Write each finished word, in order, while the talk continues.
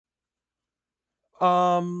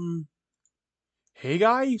Um, hey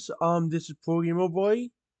guys, this is Pro Boy.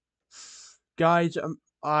 Guys,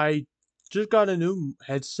 I just got a new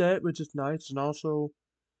headset, which is nice, and also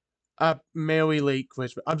a merry late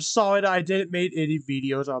Christmas. I'm sorry that I didn't make any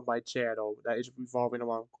videos on my channel that is revolving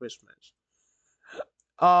around Christmas.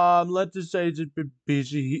 Let's just say it's just been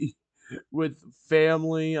busy with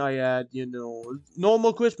family. I had,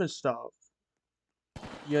 normal Christmas stuff,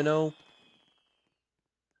 you know?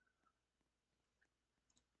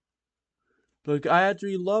 Like, I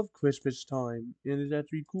actually love Christmas time, and it's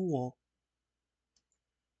actually cool.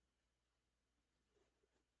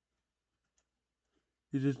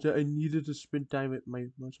 It's just that I needed to spend time with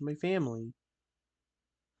most of my family.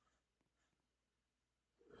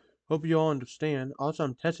 Hope you all understand. Also,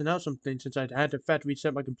 I'm testing out some things since I had to factory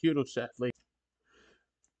reset my computer sadly.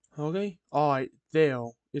 Okay? Alright, there.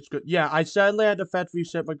 It's good. Yeah, I sadly had to factory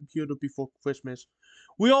reset my computer before Christmas.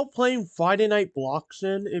 We all playing Friday Night Blocks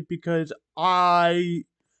in it because I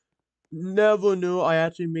never knew I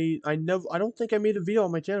don't think I made a video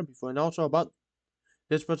on my channel before. And also about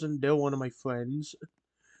this person, they're one of my friends.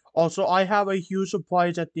 Also, I have a huge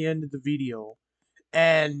surprise at the end of the video.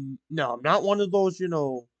 And no, I'm not one of those,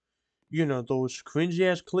 those cringy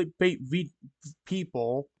ass clickbait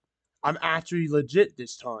people. I'm actually legit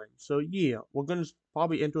this time. So yeah, we're gonna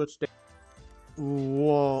probably enter a stage.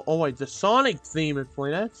 Whoa! Oh wait, the Sonic theme is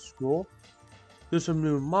playing. That's cool. There's some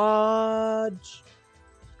new mods.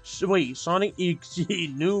 So, wait, Sonic EXE,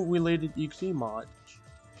 new related EXE mods.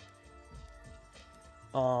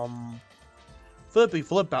 Flippy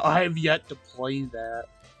Flip Out. I have yet to play that.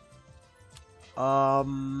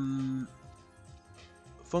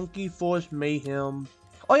 Funky Force Mayhem.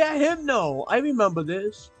 Oh yeah, Hypno! I remember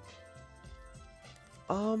this.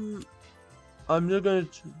 I'm just gonna...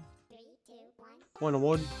 3, 2, 1.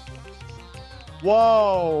 1.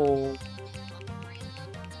 Whoa!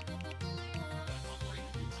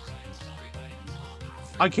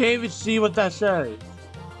 I can't even see what that says.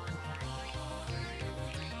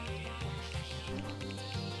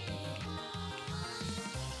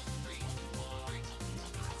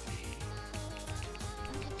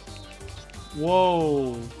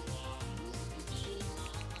 Whoa.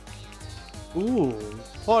 Ooh.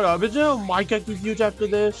 Hold up, is there a mic I could use after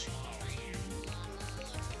this?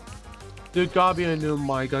 There gotta be a new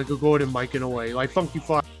mic. I could go ahead and mic it away. Like Funky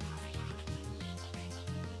Fire.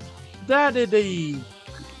 That is a...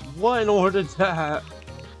 What in order that?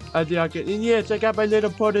 I think I can... And yes, I got my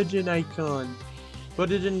little Protogen icon.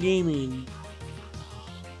 Protogen Gaming.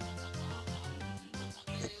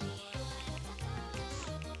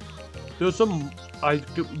 There's some... I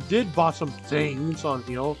did buy some things on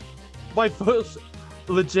here. My first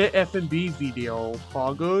legit FNB video,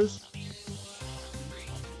 Poggers.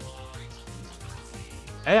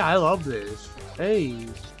 Hey, I love this. Hey.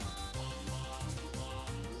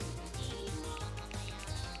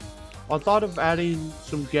 I thought of adding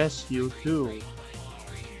some guests here too.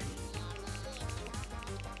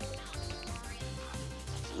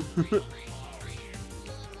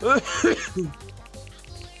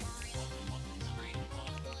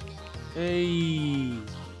 Hey.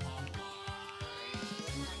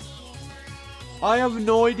 I have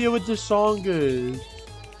no idea what this song is.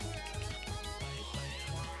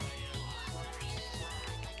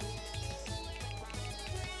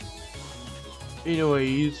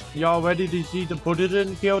 Anyways, y'all ready to see the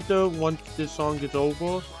Protogen character once this song is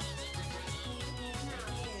over?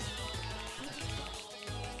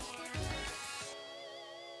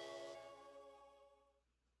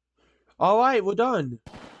 Alright, we're done.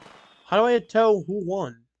 How do I tell who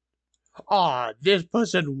won? Ah, this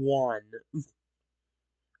person won.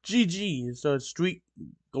 GG, so Street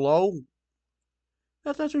Glow.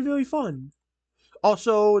 That's actually really fun.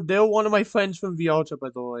 Also, they're one of my friends from Vialta, by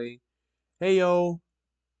the way. Hey yo.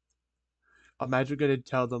 I'm actually gonna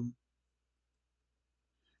tell them.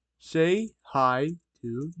 Say hi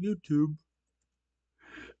to YouTube.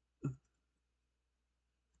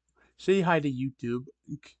 Say hi to YouTube.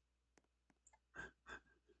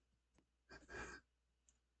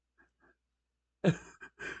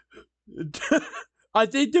 I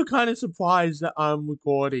think they're kind of surprised that I'm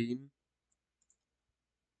recording.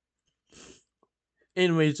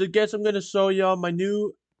 Anyways, I guess I'm gonna show y'all my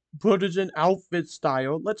new Protogen outfit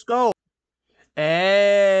style. Let's go.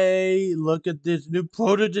 Hey, look at this new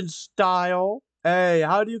Protogen style. Hey,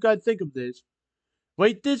 how do you guys think of this?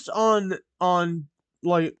 Rate this on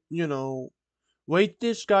like, rate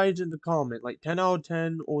this guys in the comment, like 10 out of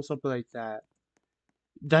 10 or something like that.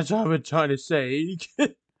 That's what I'm trying to say.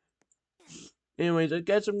 Anyways, I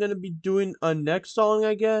guess I'm gonna be doing a next song,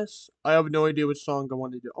 I guess. I have no idea which song I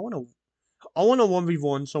want to do. I want to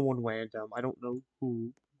 1v1 someone random. I don't know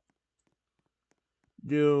who.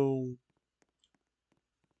 Yo.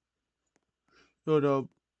 Hold up.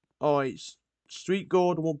 Alright. Street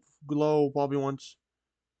Gold won't glow. Bobby wants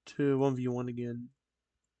to 1v1 again.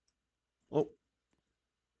 Oh.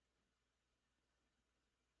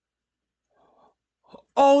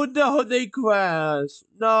 Oh no, they crashed.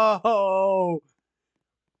 No.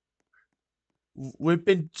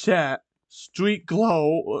 Whipping chat. Street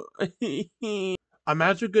glow. I'm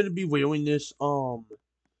actually gonna be wearing this, I'm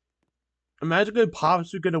actually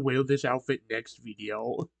gonna wear this outfit next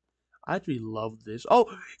video. I actually love this. Oh,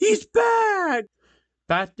 he's back!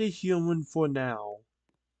 Back to human for now.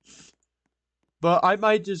 But I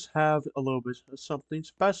might just have a little bit of something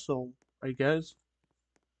special, I guess.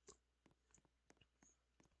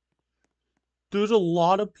 There's a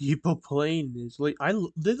lot of people playing this. Like,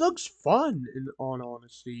 this looks fun, in all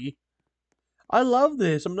honesty. I love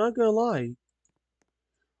this, I'm not gonna lie.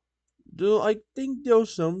 I think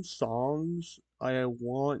there's some songs I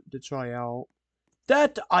want to try out.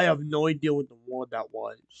 That, I have no idea what the one that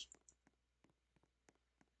was.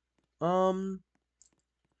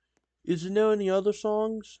 Isn't there any other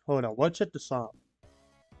songs? Hold on, let's hit the song.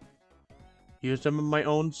 Here's some of my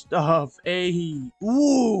own stuff. Hey,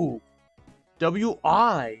 ooh,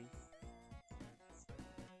 W.I.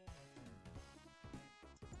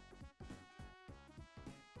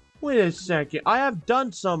 Wait a second, I have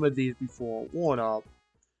done some of these before. What up?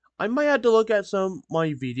 I might have to look at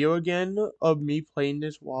my video again of me playing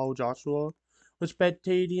this while Joshua was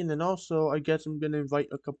spectating, and then also I guess I'm gonna invite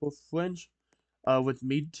a couple of friends with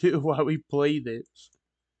me too while we play this.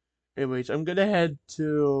 Anyways, I'm gonna head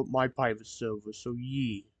to my private server, so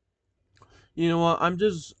yeah. You know what, I'm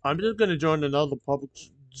just gonna join another public.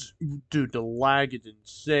 Dude, the lag is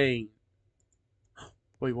insane.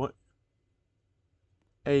 Wait, what?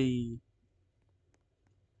 Wait,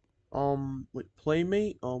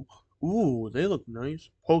 Playmate? Ooh, they look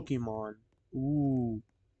nice. Pokemon. Ooh.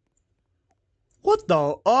 What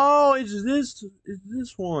the? Oh, is this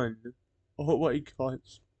one? Oh my god.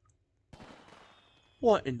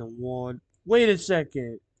 What in the world? Wait a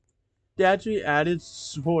second. They actually added,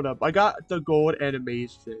 hold up. I got the gold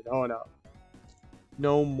animation. Hold up.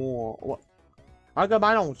 No more. What? How come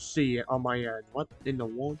I don't see it on my end? What in the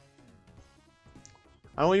world?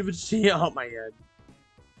 I don't even see it on my end.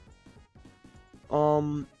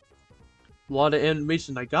 A lot of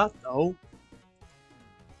animation I got though.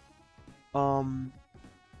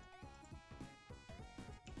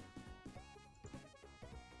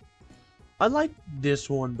 I like this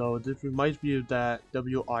one though. This reminds me of that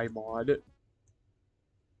WI mod.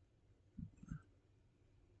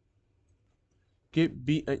 Get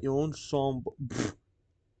beat at your own song.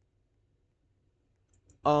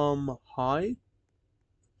 Hi?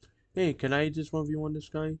 Hey, can I just 1v1 this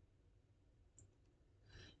guy?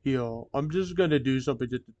 Yo, I'm just gonna do something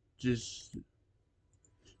just...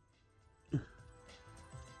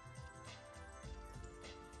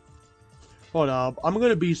 Hold up, I'm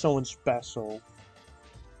gonna be someone special.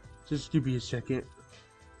 Just give me a second.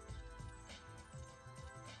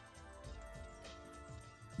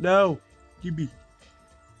 No! Give me...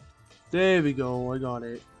 There we go, I got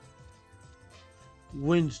it.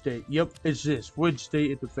 Wednesday. Yep, it's this.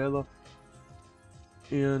 Wednesday at the fella.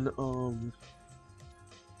 And,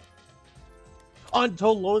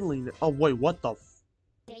 Untold Loneliness. Oh, wait, what the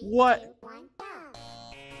What?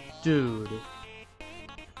 Dude.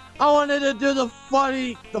 I wanted to do the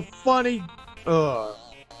funny,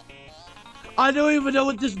 I don't even know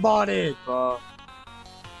what this mod is, bro.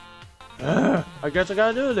 I guess I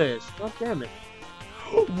gotta do this. God damn it.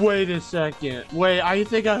 Wait a second. Wait, I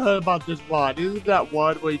think I heard about this mod. Isn't that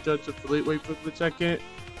one where he does the fleet? Wait for a second.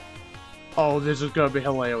 Oh, this is gonna be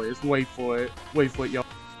hilarious. Wait for it. Wait for it, yo.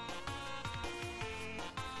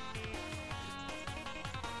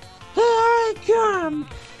 Here I come!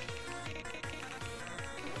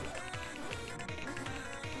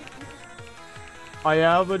 I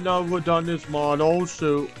haven't never done this mod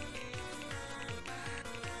also.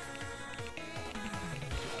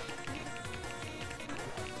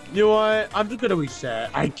 You know what? I'm just gonna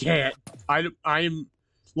reset. I can't. I'm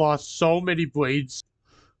lost so many blades.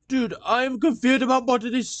 Dude, I'm confused about most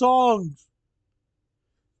of these songs.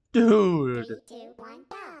 Dude. 3, 2, 1,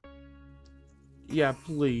 go. Yeah,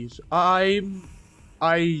 please. I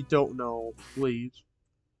don't know. Please.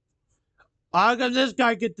 How can this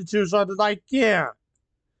guy get to choose something I can't?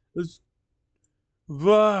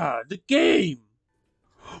 The game!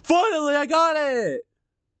 Finally, I got it!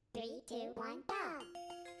 3, 2, 1, go.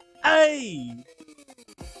 Hey!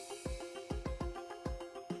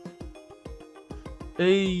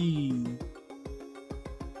 Hey!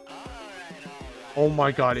 Oh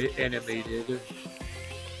my god, it animated.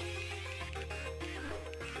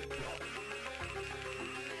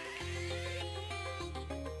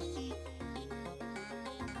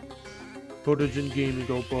 Footage in gaming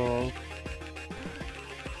go ball.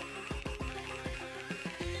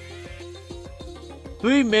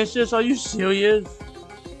 3 misses? Are you serious?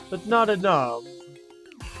 That's not enough.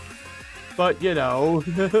 But you know.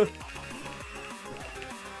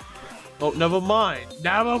 Oh, never mind.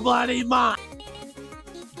 Never bloody mind.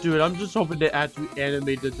 Dude, I'm just hoping they actually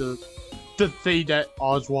animated the thing that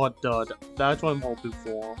Oswald did. That's what I'm hoping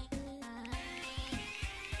for.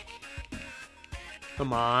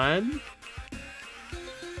 Come on.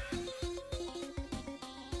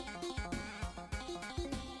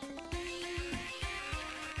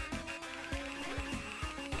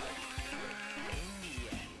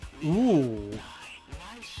 Ooh.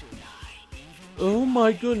 Oh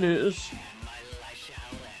my goodness.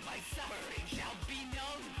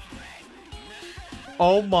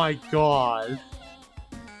 Oh my god.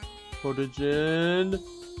 Footage in.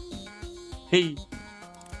 Hey.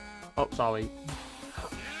 Oh, sorry.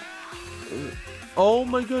 Oh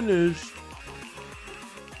my goodness.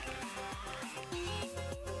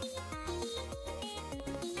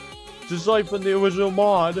 Just like from the original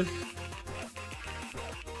mod.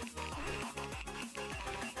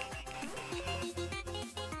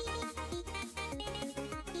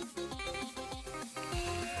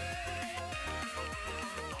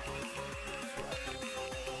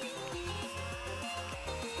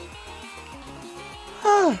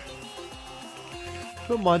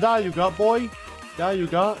 Come on, that you got, boy. That you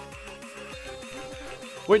got.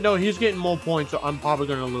 Wait, no, he's getting more points, so I'm probably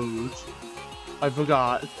gonna lose. I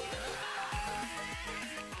forgot.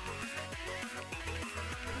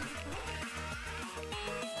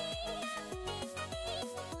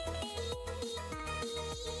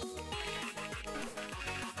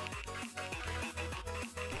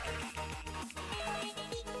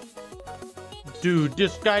 Dude,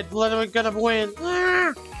 this guy's literally gonna win.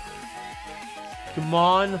 Come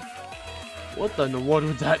on. What in the world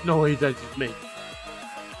was that noise I just made?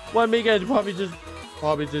 Well, me guys probably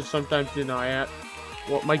just sometimes deny it.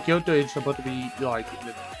 Well, my character is supposed to be like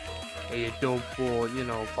a adorable, you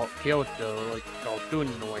know, character, like cartoon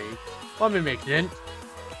noise. Let me make sense.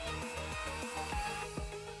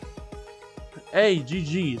 Hey,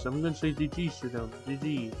 GG's. I'm gonna say GG's to them.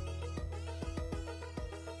 GG's.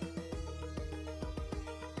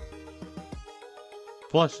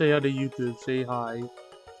 Plus, say hi to YouTube. Say hi.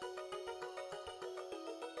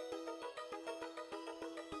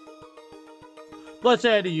 Let's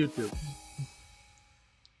say hi to YouTube.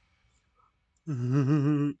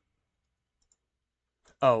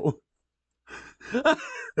 Oh.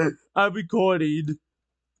 I'm recording.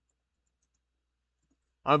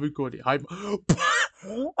 I'm recording. Hi.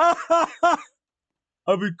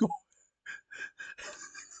 I'm recording.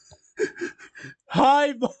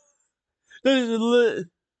 Hi.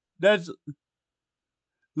 That's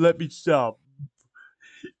let me stop.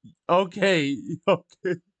 Okay.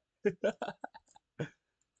 Okay.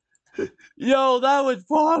 Yo, that was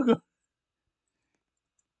fun.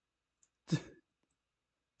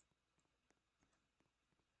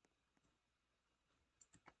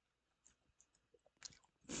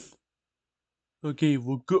 Okay,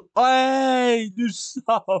 we're good. Hey, do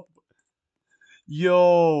stop.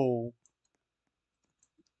 Yo.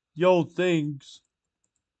 Yo, thanks.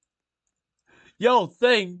 Yo,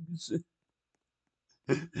 thanks.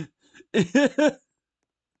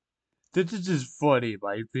 This is just funny, in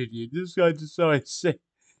my opinion. This guy just so I say,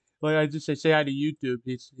 like I just say hi to YouTube.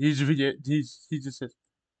 He just says,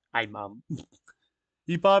 "Hi, mom."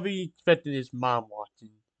 He probably expecting his mom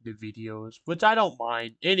watching the videos, which I don't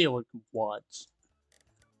mind. Anyone can watch.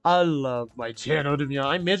 I love my channel, to be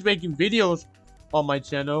honest. I miss making videos on my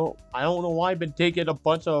channel. I don't know why I've been taking a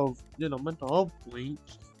bunch of, you know, mental health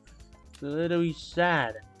blinks. It's literally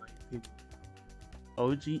sad, in my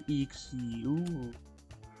opinion. OGEXE, ooh.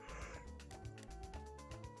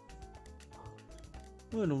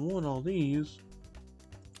 I don't want all these.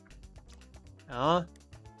 Huh?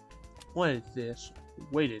 What is this?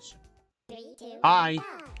 Wait a second. 3, 2, 1, Hi. go.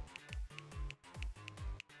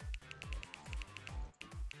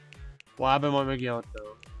 What happened with my character?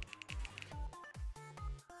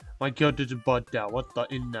 My character's butt out. What the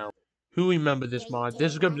in now? Who remember this mod?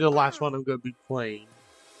 This is gonna be the last one I'm gonna be playing.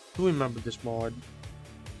 Who remember this mod?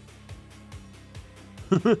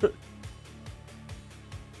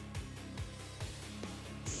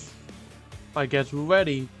 I guess we're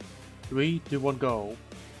ready. 3, 2, 1, go.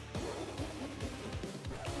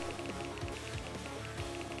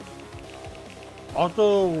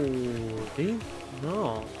 Also, see?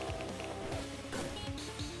 No.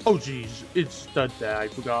 Oh jeez, it's that I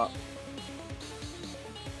forgot.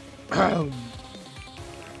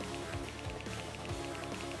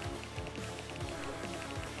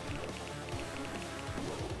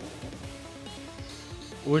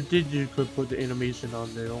 What did you could put the animation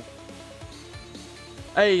on there?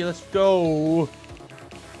 Hey, let's go.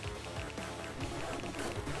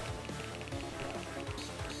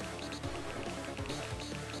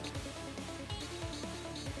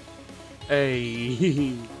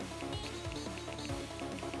 Hey.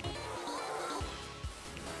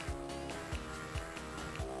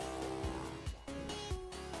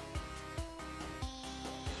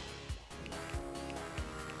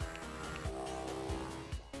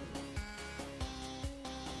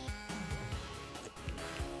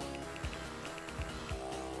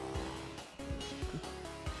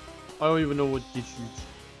 I don't even know what this is.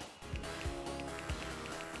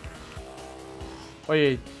 Oh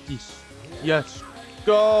yeah, this. Yes.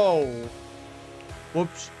 Go.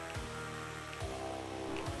 Whoops.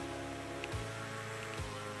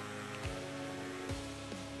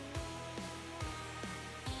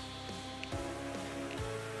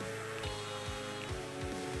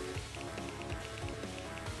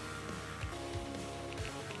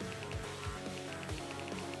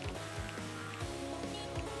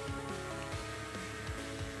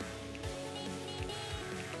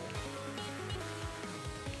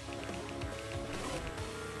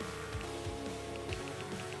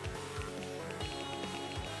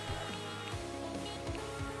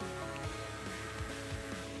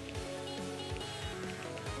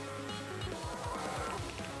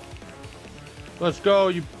 Let's go,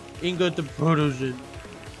 you ain't got the photos in.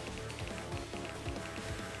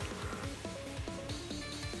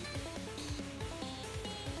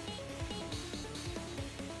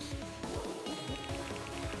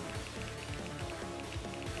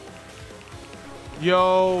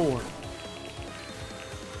 Yo.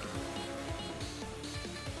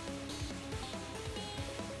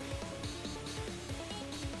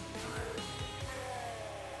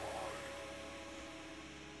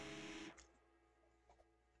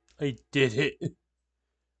 I did it.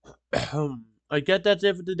 I guess that's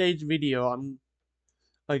it for today's video.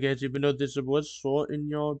 I guess even though this was short in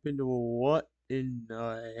your opinion, what in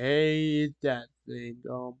the hey is that thing?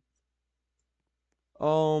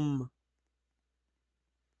 Um,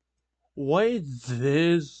 what is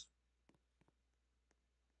this?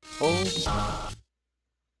 Oh,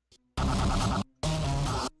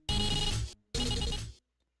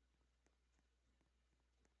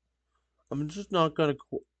 I'm just not gonna.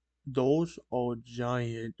 Those are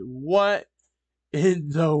giant. What in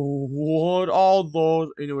the world? All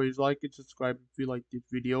those. Anyways, like and subscribe if you like this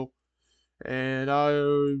video. And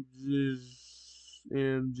I just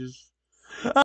am just